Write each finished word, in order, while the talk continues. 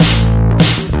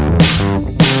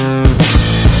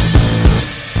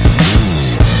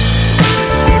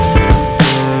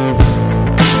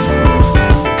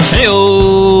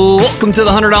Welcome to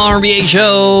the $100 MBA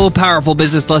Show. Powerful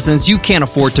business lessons you can't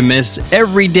afford to miss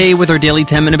every day with our daily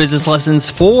 10-minute business lessons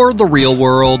for the real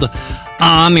world.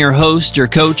 I'm your host, your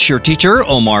coach, your teacher,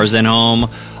 Omar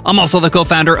Zenhom. I'm also the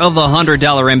co-founder of the $100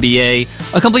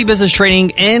 MBA, a complete business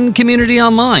training and community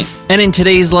online. And in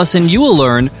today's lesson, you will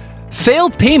learn,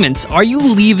 failed payments, are you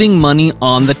leaving money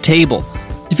on the table?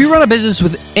 If you run a business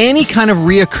with any kind of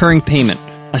reoccurring payment,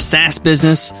 a SaaS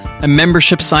business, a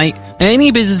membership site,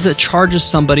 any business that charges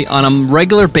somebody on a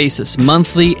regular basis,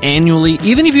 monthly, annually,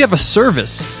 even if you have a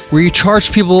service where you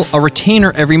charge people a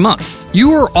retainer every month,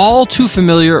 you are all too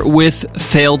familiar with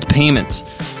failed payments.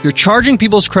 You're charging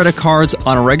people's credit cards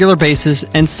on a regular basis,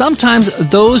 and sometimes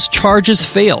those charges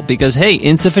fail because, hey,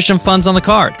 insufficient funds on the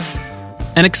card.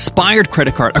 An expired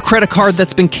credit card, a credit card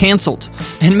that's been canceled.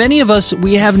 And many of us,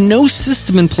 we have no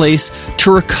system in place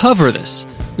to recover this.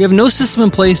 We have no system in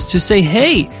place to say,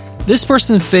 hey, this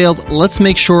person failed, let's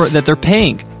make sure that they're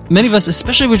paying. Many of us,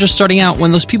 especially if we're just starting out,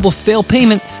 when those people fail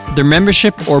payment, their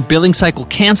membership or billing cycle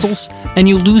cancels, and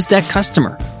you lose that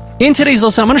customer. In today's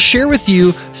lesson, I'm going to share with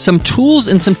you some tools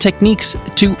and some techniques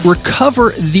to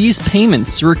recover these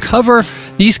payments, to recover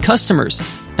these customers,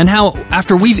 and how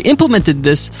after we've implemented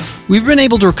this, we've been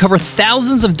able to recover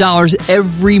thousands of dollars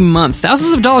every month,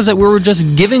 thousands of dollars that we were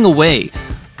just giving away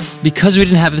because we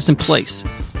didn't have this in place.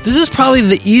 This is probably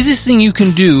the easiest thing you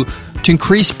can do to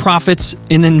increase profits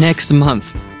in the next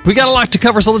month. We got a lot to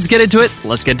cover, so let's get into it.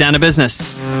 Let's get down to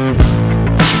business.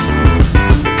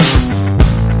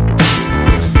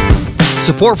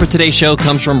 Support for today's show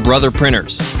comes from Brother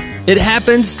Printers. It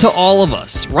happens to all of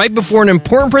us. Right before an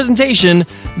important presentation,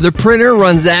 the printer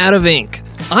runs out of ink.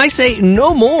 I say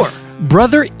no more.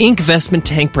 Brother Inkvestment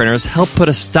tank printers help put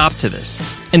a stop to this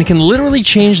and can literally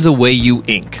change the way you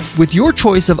ink with your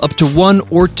choice of up to 1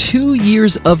 or 2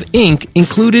 years of ink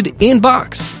included in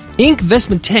box.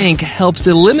 Inkvestment tank helps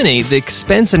eliminate the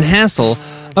expense and hassle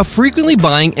of frequently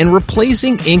buying and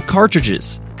replacing ink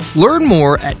cartridges. Learn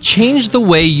more at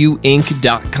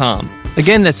changethewayouink.com.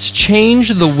 Again, that's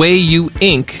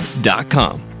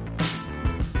changethewayouink.com.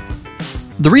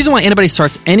 The reason why anybody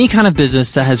starts any kind of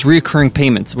business that has recurring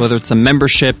payments, whether it's a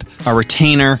membership, a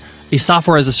retainer, a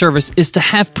software as a service, is to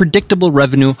have predictable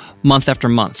revenue month after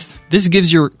month. This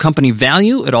gives your company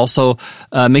value. It also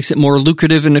makes it more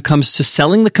lucrative when it comes to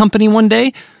selling the company one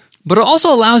day. But it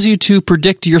also allows you to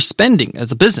predict your spending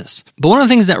as a business. But one of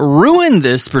the things that ruin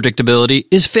this predictability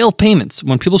is failed payments,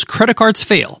 when people's credit cards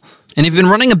fail. And if you've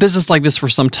been running a business like this for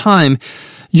some time,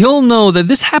 you'll know that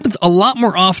this happens a lot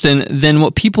more often than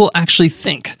what people actually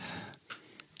think.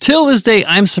 Till this day,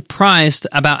 I'm surprised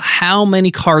about how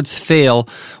many cards fail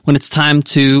when it's time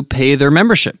to pay their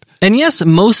membership. And yes,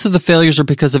 most of the failures are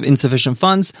because of insufficient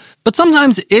funds, but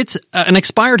sometimes it's an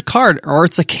expired card or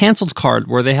it's a canceled card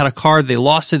where they had a card, they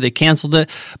lost it, they canceled it,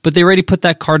 but they already put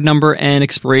that card number and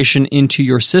expiration into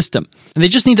your system. And they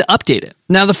just need to update it.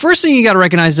 Now, the first thing you got to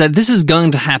recognize is that this is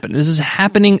going to happen. This is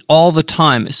happening all the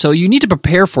time. So you need to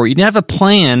prepare for it. You need to have a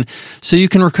plan so you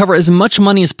can recover as much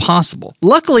money as possible.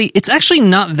 Luckily, it's actually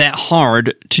not that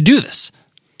hard to do this.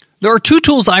 There are 2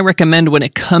 tools I recommend when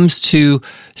it comes to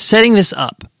setting this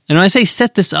up. And when I say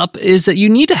set this up, is that you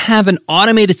need to have an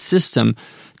automated system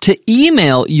to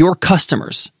email your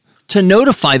customers, to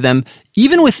notify them,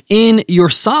 even within your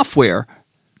software,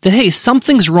 that, hey,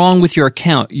 something's wrong with your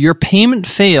account. Your payment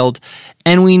failed,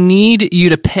 and we need you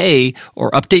to pay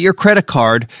or update your credit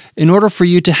card in order for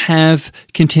you to have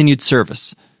continued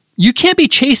service. You can't be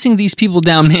chasing these people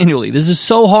down manually. This is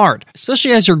so hard.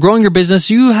 Especially as you're growing your business,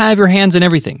 you have your hands in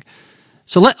everything.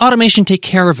 So let automation take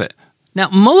care of it. Now,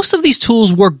 most of these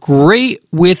tools work great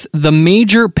with the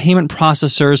major payment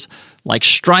processors like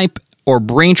Stripe or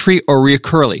Braintree or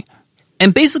Recurly.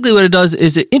 And basically what it does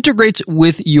is it integrates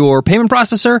with your payment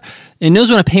processor, it knows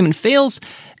when a payment fails,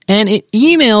 and it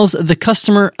emails the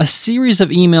customer a series of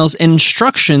emails and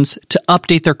instructions to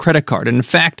update their credit card. And in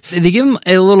fact, they give them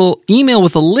a little email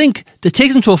with a link that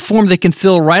takes them to a form they can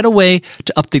fill right away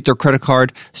to update their credit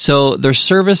card so their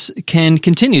service can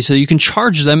continue, so you can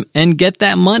charge them and get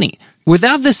that money.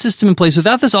 Without this system in place,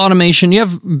 without this automation, you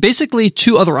have basically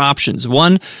 2 other options.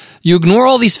 One, you ignore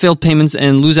all these failed payments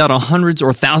and lose out on hundreds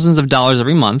or thousands of dollars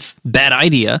every month. Bad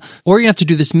idea. Or you're going to have to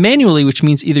do this manually, which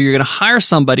means either you're going to hire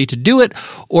somebody to do it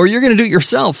or you're going to do it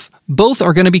yourself. Both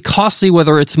are going to be costly,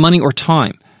 whether it's money or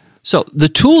time. So the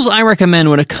tools I recommend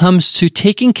when it comes to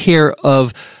taking care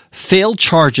of failed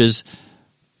charges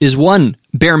is 1,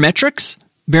 Baremetrics.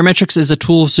 Baremetrics is a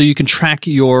tool so you can track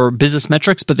your business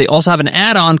metrics, but they also have an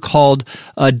add-on called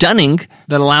Dunning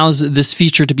that allows this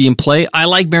feature to be in play. I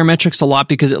like Baremetrics a lot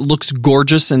because it looks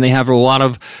gorgeous and they have a lot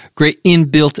of great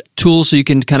inbuilt tools so you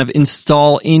can kind of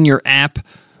install in your app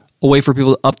a way for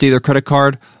people to update their credit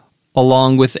card,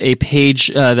 along with a page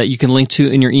that you can link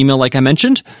to in your email, like I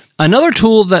mentioned. Another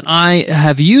tool that I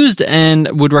have used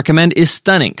and would recommend is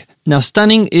Stunning. Now,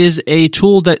 Stunning is a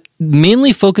tool that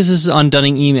mainly focuses on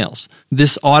dunning emails,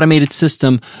 this automated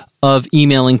system of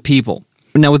emailing people.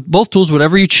 Now, with both tools,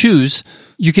 whatever you choose,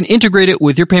 you can integrate it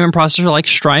with your payment processor like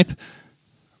Stripe.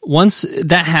 Once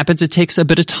that happens, it takes a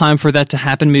bit of time for that to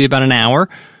happen, maybe about an hour.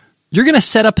 You're going to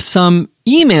set up some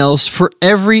emails for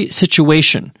every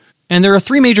situation. And there are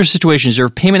three major situations. Your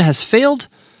payment has failed,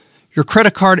 your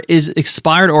credit card is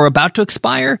expired or about to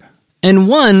expire, and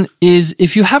one is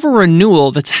if you have a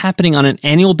renewal that's happening on an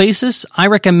annual basis, I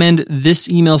recommend this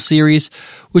email series,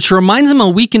 which reminds them a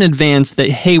week in advance that,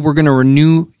 hey, we're going to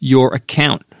renew your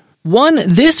account. One,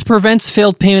 this prevents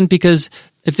failed payment because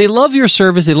if they love your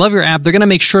service, they love your app, they're going to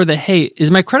make sure that, hey,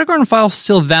 is my credit card on file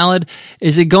still valid?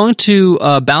 Is it going to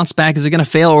bounce back? Is it going to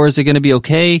fail or is it going to be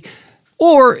okay?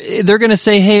 Or they're going to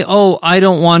say, hey, I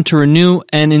don't want to renew.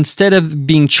 And instead of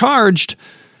being charged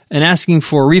and asking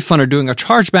for a refund or doing a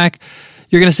chargeback,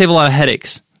 you're going to save a lot of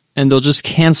headaches and they'll just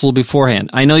cancel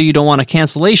beforehand. I know you don't want a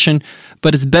cancellation,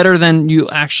 but it's better than you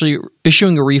actually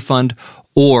issuing a refund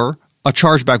or a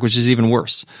chargeback, which is even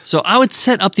worse. So I would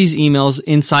set up these emails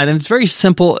inside, and it's very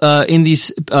simple in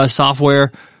these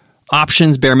software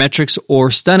options, Baremetrics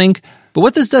or Stunning. But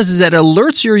what this does is that it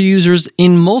alerts your users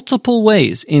in multiple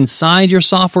ways inside your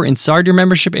software, inside your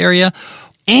membership area,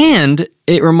 and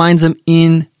it reminds them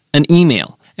in an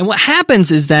email. And what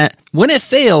happens is that when it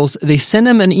fails, they send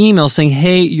them an email saying,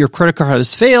 hey, your credit card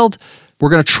has failed. We're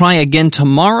going to try again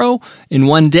tomorrow in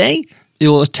one day. It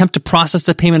will attempt to process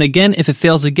the payment again. If it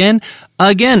fails again,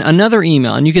 another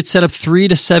email. And you could set up 3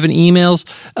 to 7 emails,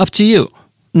 up to you.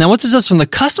 Now, what this does from the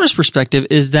customer's perspective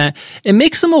is that it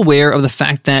makes them aware of the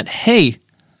fact that, hey,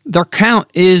 their account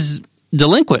is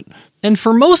delinquent. And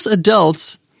for most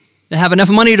adults that have enough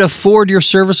money to afford your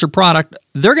service or product,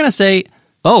 they're going to say,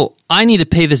 I need to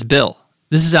pay this bill.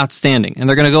 This is outstanding. And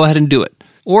they're going to go ahead and do it.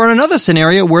 Or in another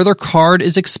scenario where their card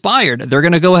is expired, they're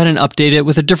going to go ahead and update it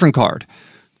with a different card.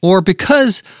 Or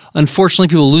because, unfortunately,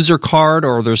 people lose their card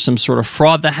or there's some sort of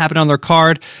fraud that happened on their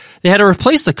card, they had to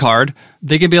replace the card,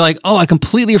 they could be like, I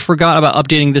completely forgot about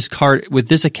updating this card with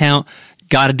this account.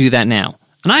 Got to do that now.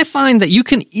 And I find that you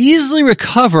can easily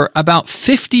recover about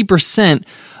 50%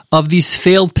 of these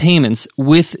failed payments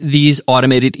with these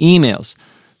automated emails.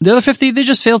 The other 50, they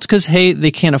just failed because, hey, they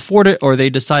can't afford it, or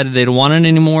they decided they don't want it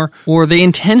anymore, or they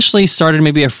intentionally started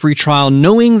maybe a free trial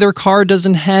knowing their card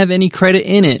doesn't have any credit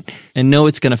in it and know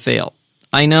it's going to fail.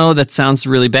 I know that sounds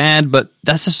really bad, but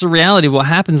that's just the reality of what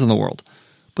happens in the world.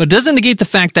 But it doesn't negate the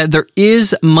fact that there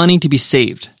is money to be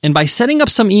saved. And by setting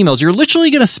up some emails, you're literally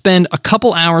going to spend a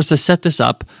couple hours to set this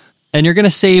up, and you're going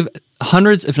to save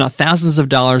hundreds, if not thousands of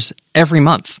dollars every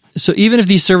month. So even if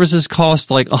these services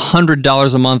cost like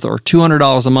 $100 a month or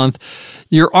 $200 a month,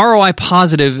 your ROI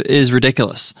positive is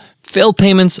ridiculous. Failed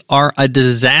payments are a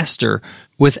disaster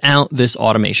without this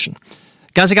automation.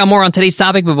 Guys, I got more on today's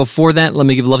topic, but before that, let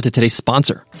me give love to today's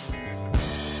sponsor.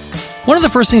 One of the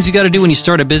first things you got to do when you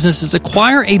start a business is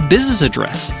acquire a business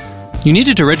address. You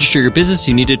needed to register your business.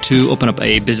 You needed to open up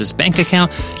a business bank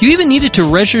account. You even needed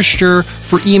to register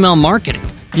for email marketing.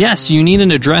 Yes, you need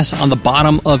an address on the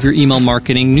bottom of your email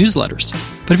marketing newsletters.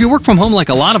 But if you work from home like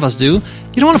a lot of us do, you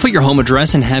don't want to put your home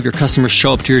address and have your customers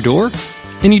show up to your door.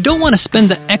 And you don't want to spend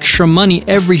the extra money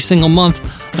every single month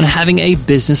on having a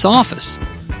business office.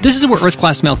 This is where Earth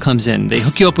Class Mail comes in. They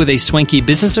hook you up with a swanky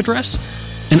business address,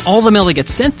 and all the mail that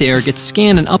gets sent there gets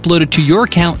scanned and uploaded to your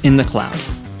account in the cloud.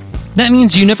 That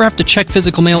means you never have to check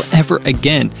physical mail ever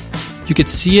again. You could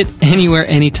see it anywhere,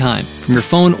 anytime, from your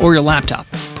phone or your laptop.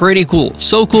 Pretty cool.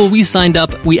 So cool, we signed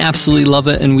up, we absolutely love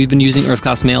it, and we've been using Earth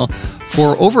Class Mail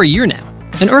for over a year now.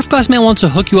 And Earth Class Mail wants to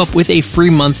hook you up with a free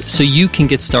month so you can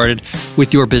get started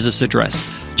with your business address.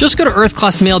 Just go to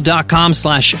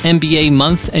earthclassmail.com/MBA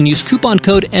month and use coupon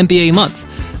code MBA month.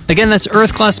 Again, that's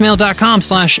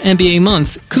earthclassmail.com/MBA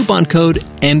month, coupon code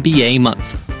MBA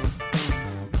month.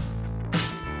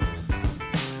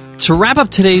 To wrap up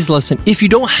today's lesson, if you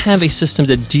don't have a system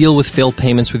to deal with failed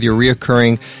payments with your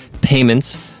reoccurring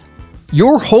payments,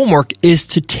 your homework is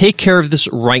to take care of this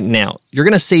right now. You're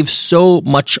going to save so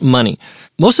much money.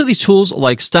 Most of these tools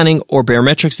like Stunning or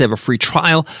Baremetrics, they have a free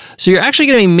trial, so you're actually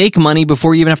going to make money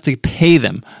before you even have to pay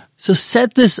them. So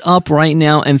set this up right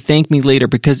now and thank me later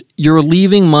because you're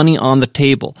leaving money on the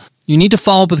table. You need to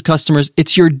follow up with customers.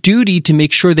 It's your duty to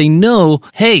make sure they know,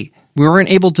 hey, we weren't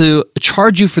able to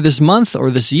charge you for this month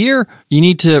or this year. You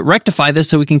need to rectify this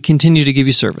so we can continue to give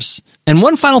you service. And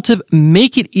one final tip,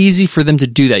 make it easy for them to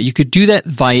do that. You could do that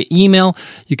via email.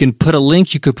 You can put a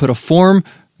link. You could put a form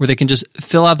where they can just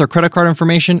fill out their credit card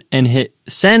information and hit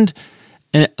send,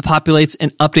 and it populates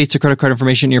and updates the credit card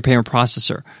information in your payment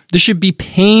processor. This should be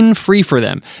pain-free for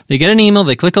them. They get an email,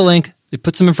 they click a link, they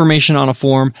put some information on a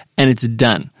form, and it's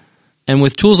done. And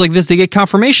with tools like this, they get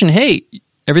confirmation, hey,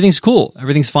 everything's cool,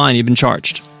 everything's fine, you've been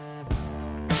charged.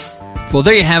 Well,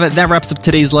 there you have it. That wraps up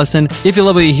today's lesson. If you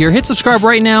love what you hear, hit subscribe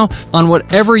right now on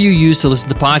whatever you use to listen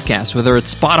to podcasts, whether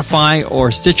it's Spotify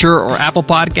or Stitcher or Apple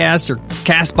Podcasts or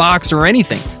CastBox or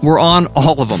anything. We're on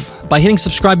all of them. By hitting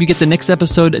subscribe, you get the next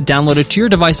episode downloaded to your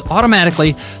device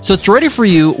automatically, so it's ready for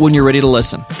you when you're ready to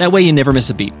listen. That way you never miss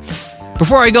a beat.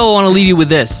 Before I go, I want to leave you with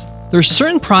this. There's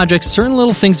certain projects, certain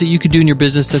little things that you could do in your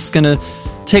business that's going to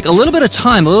take a little bit of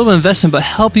time, a little bit of investment, but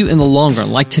help you in the long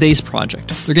run, like today's project.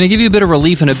 They're going to give you a bit of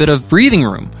relief and a bit of breathing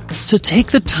room. So take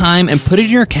the time and put it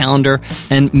in your calendar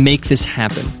and make this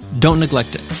happen. Don't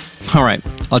neglect it. All right,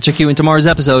 I'll check you in tomorrow's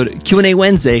episode, Q&A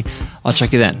Wednesday. I'll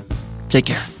check you then. Take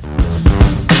care.